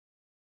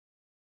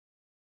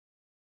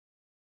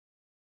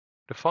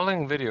The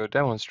following video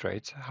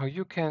demonstrates how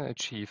you can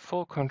achieve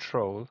full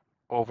control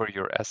over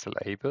your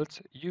SLA builds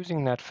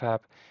using Netfabb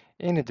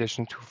in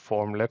addition to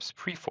Formlabs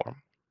Preform.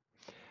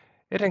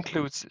 It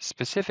includes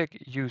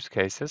specific use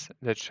cases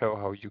that show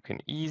how you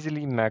can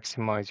easily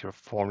maximize your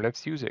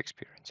Formlabs user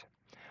experience.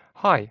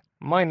 Hi,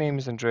 my name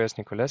is Andreas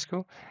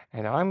Niculescu,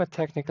 and I'm a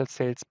technical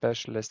sales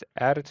specialist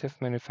additive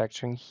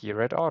manufacturing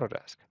here at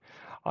Autodesk.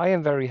 I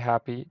am very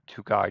happy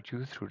to guide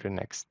you through the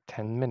next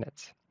 10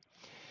 minutes.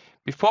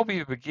 Before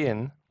we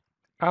begin,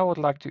 I would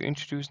like to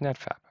introduce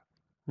Netfabb.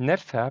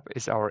 Netfabb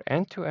is our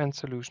end-to-end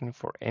solution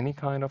for any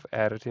kind of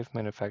additive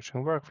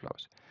manufacturing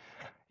workflows.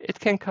 It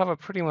can cover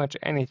pretty much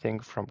anything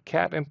from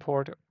CAD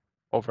import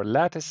over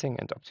latticing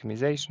and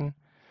optimization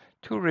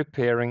to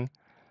repairing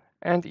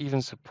and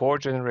even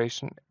support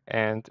generation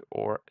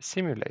and/or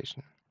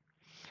simulation.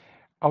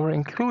 Our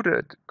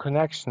included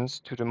connections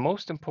to the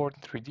most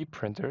important 3D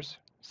printers,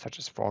 such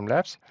as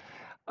Formlabs,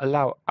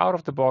 allow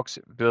out-of-the-box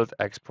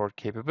build-export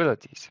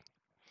capabilities.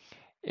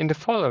 In the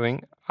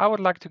following, I would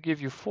like to give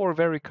you 4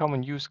 very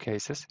common use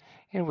cases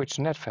in which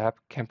Netfabb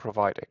can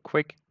provide a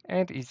quick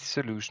and easy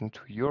solution to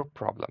your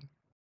problem.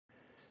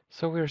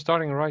 So we are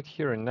starting right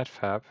here in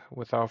Netfabb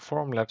with our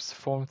Formlabs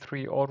Form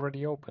 3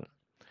 already open.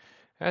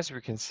 As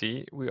we can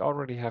see, we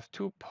already have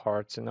 2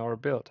 parts in our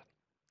build.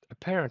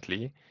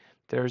 Apparently,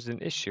 there is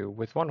an issue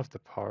with one of the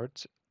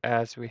parts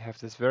as we have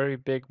this very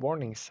big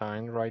warning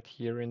sign right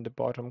here in the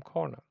bottom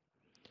corner.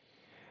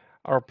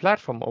 Our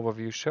platform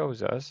overview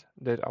shows us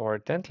that our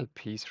dental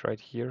piece right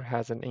here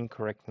has an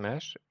incorrect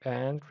mesh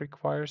and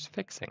requires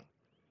fixing.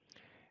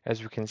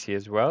 As we can see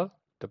as well,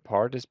 the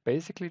part is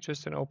basically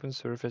just an open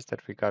surface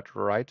that we got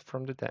right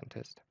from the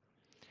dentist.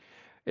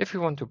 If we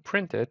want to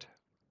print it,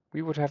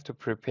 we would have to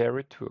prepare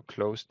it to a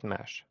closed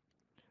mesh.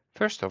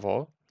 First of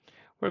all,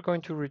 we're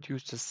going to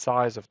reduce the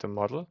size of the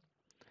model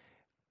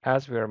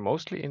as we are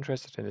mostly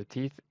interested in the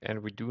teeth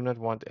and we do not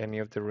want any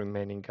of the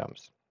remaining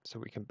gums. So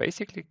we can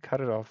basically cut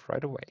it off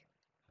right away.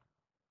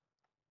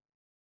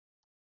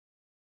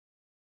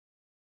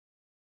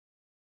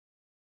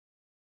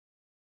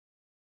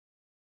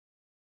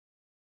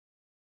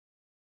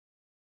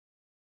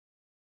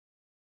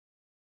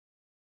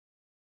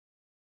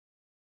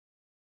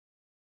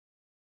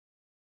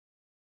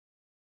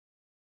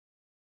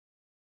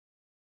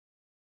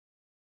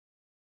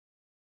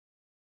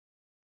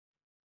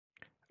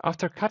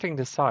 After cutting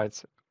the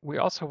sides, we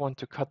also want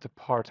to cut the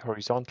part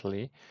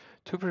horizontally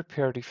to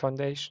prepare the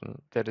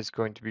foundation that is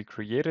going to be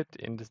created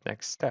in the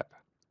next step.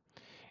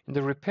 In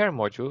the repair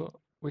module,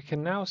 we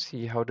can now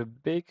see how the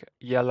big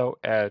yellow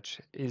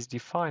edge is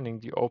defining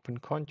the open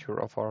contour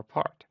of our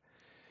part.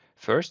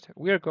 First,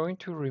 we are going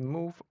to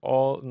remove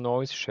all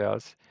noise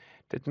shells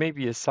that may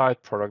be a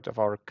side product of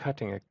our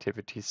cutting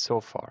activities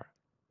so far.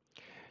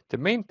 The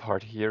main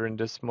part here in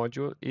this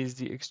module is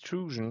the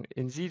extrusion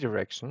in Z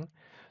direction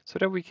so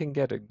that we can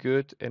get a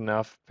good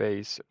enough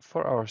base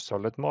for our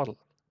solid model.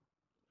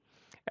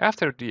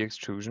 After the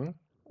extrusion,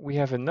 we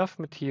have enough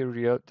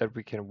material that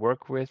we can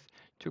work with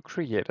to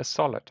create a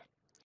solid.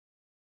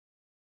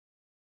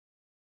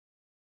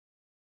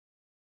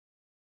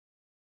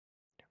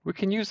 We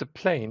can use a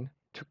plane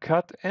to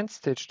cut and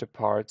stitch the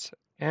parts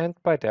and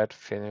by that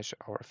finish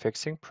our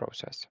fixing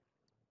process.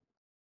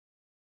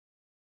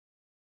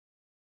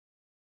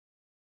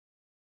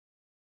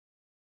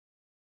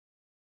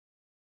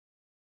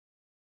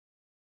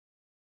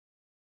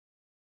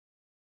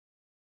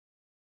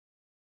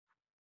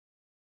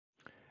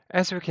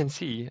 As we can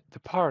see,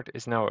 the part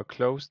is now a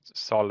closed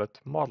solid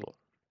model.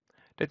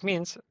 That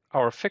means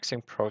our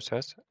fixing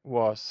process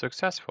was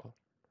successful.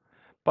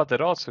 But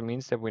that also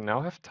means that we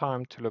now have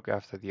time to look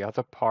after the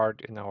other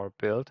part in our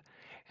build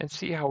and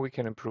see how we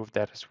can improve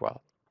that as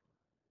well.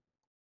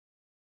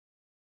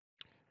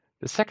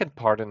 The second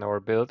part in our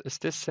build is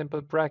this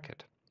simple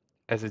bracket.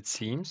 As it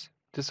seems,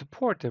 the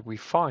support that we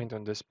find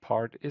on this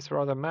part is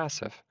rather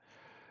massive,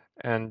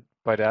 and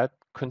by that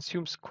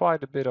consumes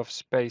quite a bit of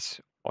space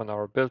on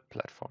our build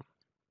platform.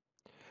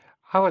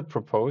 I would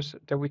propose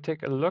that we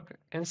take a look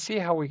and see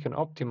how we can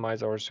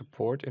optimize our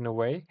support in a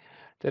way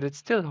that it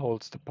still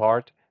holds the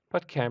part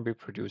but can be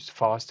produced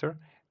faster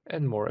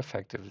and more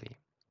effectively.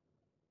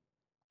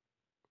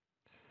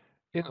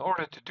 In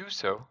order to do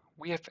so,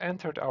 we have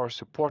entered our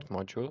support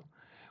module,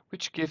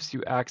 which gives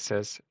you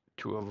access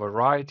to a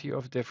variety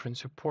of different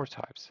support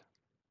types.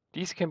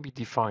 These can be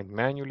defined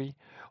manually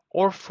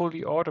or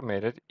fully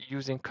automated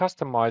using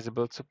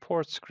customizable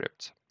support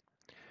scripts.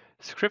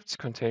 Scripts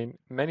contain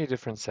many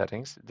different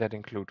settings that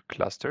include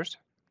clusters.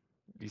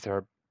 These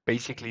are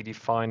basically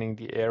defining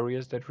the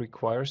areas that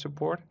require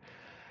support,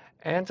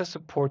 and the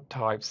support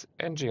types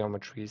and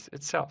geometries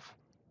itself.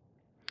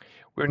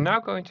 We're now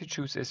going to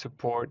choose a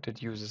support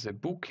that uses a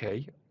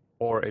bouquet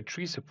or a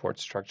tree support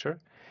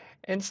structure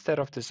instead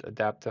of this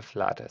adaptive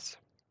lattice.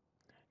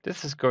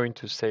 This is going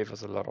to save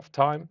us a lot of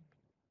time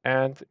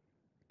and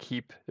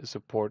keep the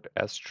support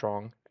as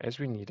strong as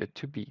we need it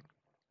to be.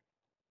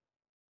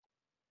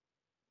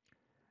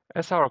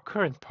 As our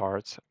current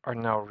parts are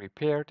now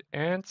repaired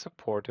and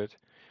supported,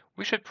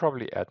 we should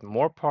probably add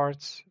more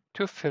parts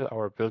to fill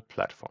our build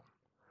platform.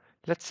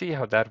 Let's see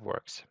how that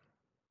works.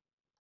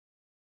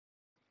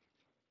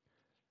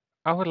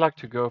 I would like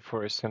to go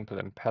for a simple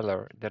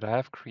impeller that I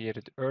have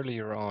created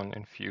earlier on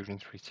in Fusion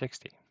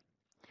 360.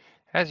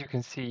 As you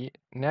can see,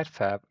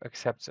 Netfabb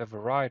accepts a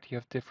variety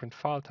of different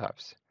file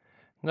types,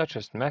 not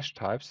just mesh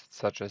types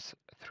such as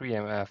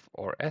 3MF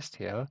or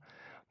STL,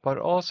 but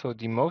also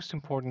the most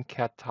important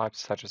CAD types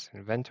such as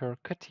Inventor,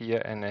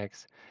 CATIA,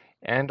 NX,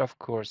 and of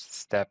course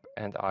STEP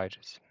and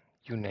IGES,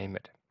 you name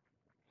it.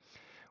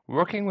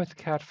 Working with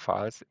CAD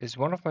files is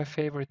one of my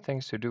favorite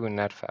things to do in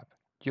Netfabb.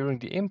 During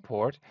the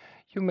import,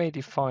 you may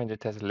define the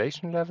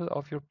tessellation level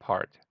of your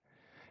part.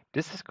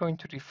 This is going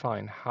to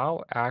define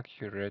how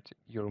accurate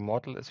your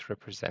model is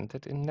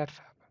represented in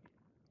Netfabb.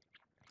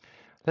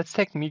 Let's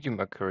take medium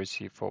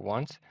accuracy for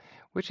once,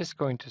 which is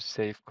going to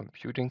save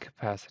computing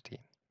capacity.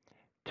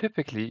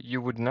 Typically,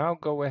 you would now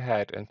go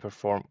ahead and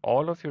perform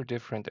all of your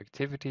different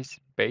activities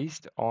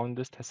based on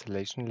this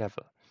tessellation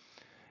level.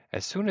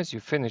 As soon as you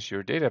finish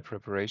your data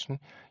preparation,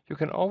 you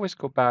can always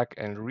go back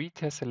and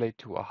retessellate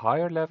to a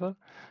higher level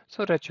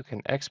so that you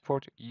can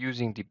export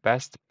using the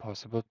best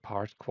possible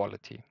part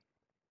quality.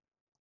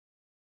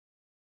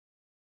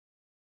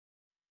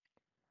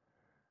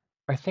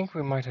 I think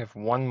we might have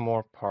one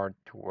more part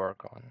to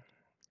work on.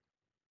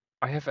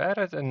 I have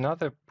added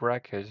another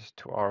bracket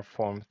to our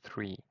Form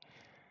 3.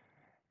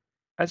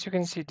 As you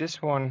can see,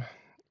 this one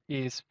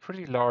is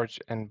pretty large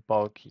and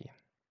bulky.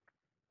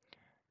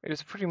 It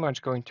is pretty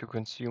much going to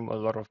consume a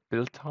lot of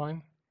build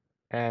time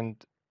and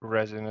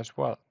resin as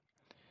well.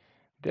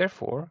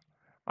 Therefore,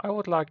 I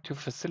would like to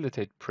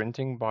facilitate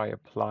printing by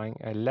applying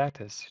a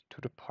lattice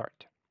to the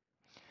part.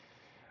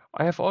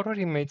 I have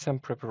already made some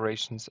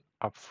preparations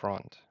up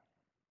front.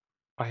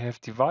 I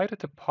have divided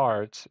the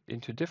parts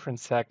into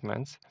different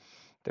segments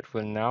that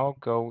will now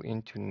go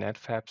into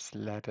Netfabb's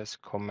Lattice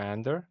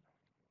Commander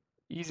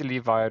easily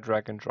via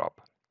drag and drop.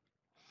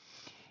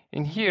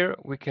 In here,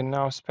 we can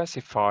now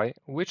specify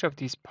which of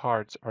these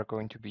parts are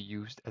going to be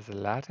used as a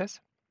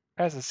lattice,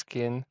 as a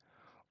skin,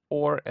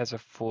 or as a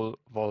full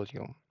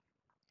volume.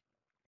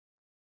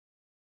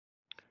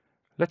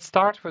 Let's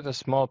start with a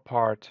small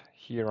part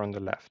here on the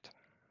left.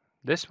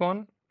 This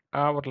one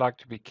I would like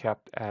to be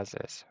kept as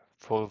is,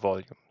 full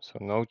volume, so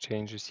no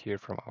changes here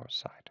from our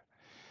side.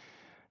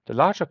 The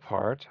larger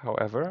part,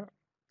 however,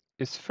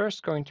 is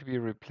first going to be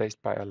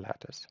replaced by a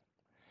lattice.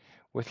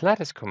 With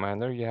Lattice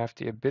Commander, you have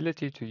the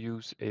ability to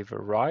use a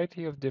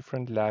variety of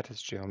different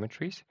lattice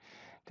geometries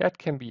that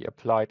can be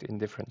applied in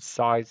different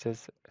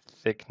sizes,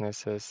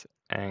 thicknesses,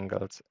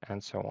 angles,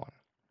 and so on.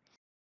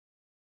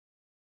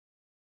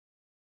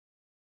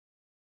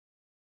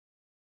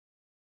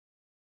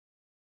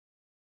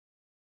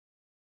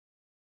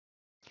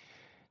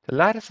 The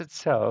lattice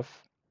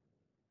itself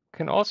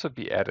can also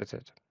be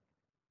edited.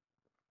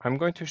 I'm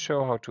going to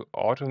show how to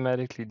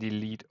automatically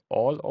delete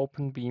all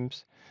open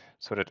beams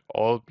so that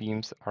all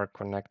beams are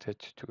connected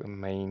to a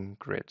main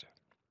grid.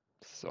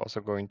 This is also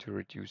going to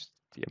reduce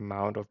the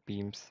amount of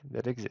beams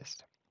that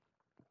exist.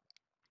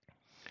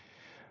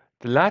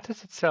 The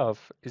lattice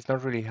itself is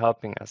not really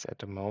helping us at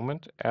the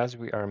moment as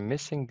we are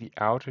missing the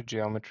outer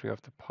geometry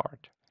of the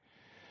part.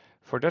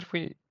 For that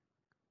we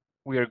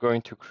are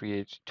going to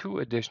create two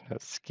additional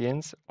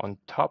skins on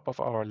top of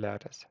our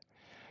lattice.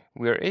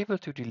 We are able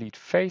to delete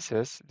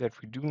faces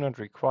that we do not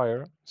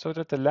require so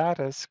that the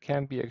lattice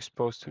can be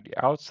exposed to the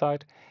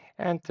outside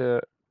and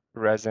the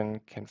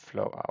resin can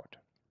flow out.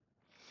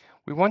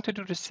 We want to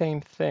do the same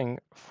thing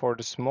for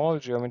the small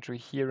geometry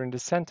here in the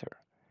center.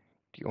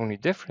 The only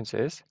difference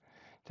is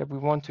that we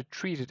want to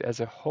treat it as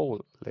a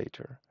whole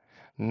later.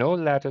 No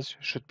lattice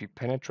should be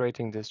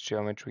penetrating this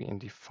geometry in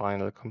the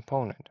final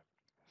component.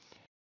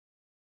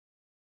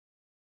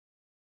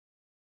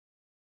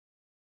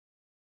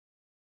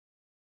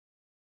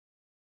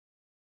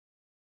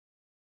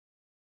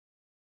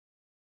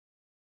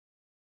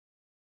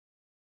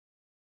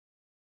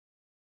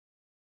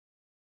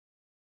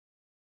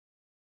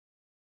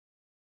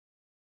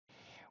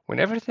 When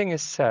everything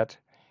is set,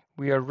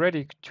 we are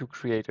ready to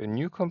create a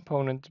new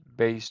component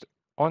based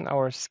on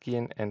our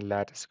skin and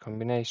lattice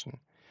combination.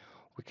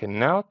 We can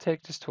now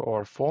take this to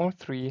our Form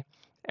 3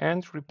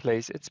 and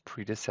replace its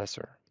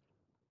predecessor.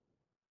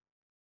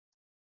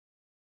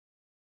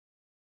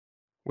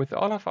 With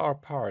all of our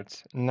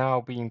parts now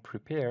being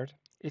prepared,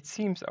 it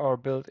seems our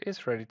build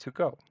is ready to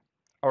go.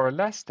 Our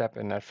last step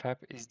in Netfabb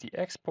is the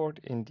export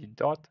in the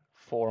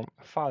 .form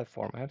file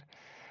format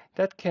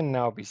that can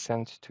now be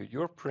sent to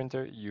your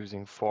printer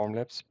using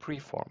Formlabs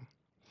Preform.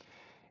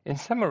 In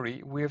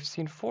summary, we have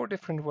seen 4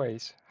 different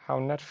ways how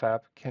Netfabb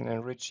can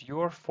enrich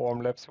your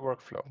Formlabs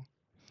workflow,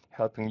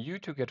 helping you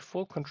to get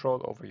full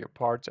control over your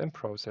parts and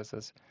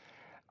processes,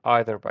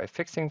 either by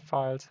fixing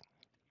files,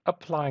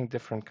 applying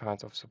different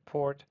kinds of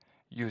support,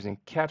 using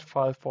CAD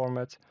file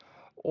formats,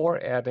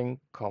 or adding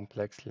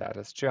complex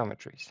lattice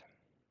geometries.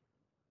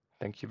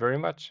 Thank you very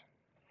much.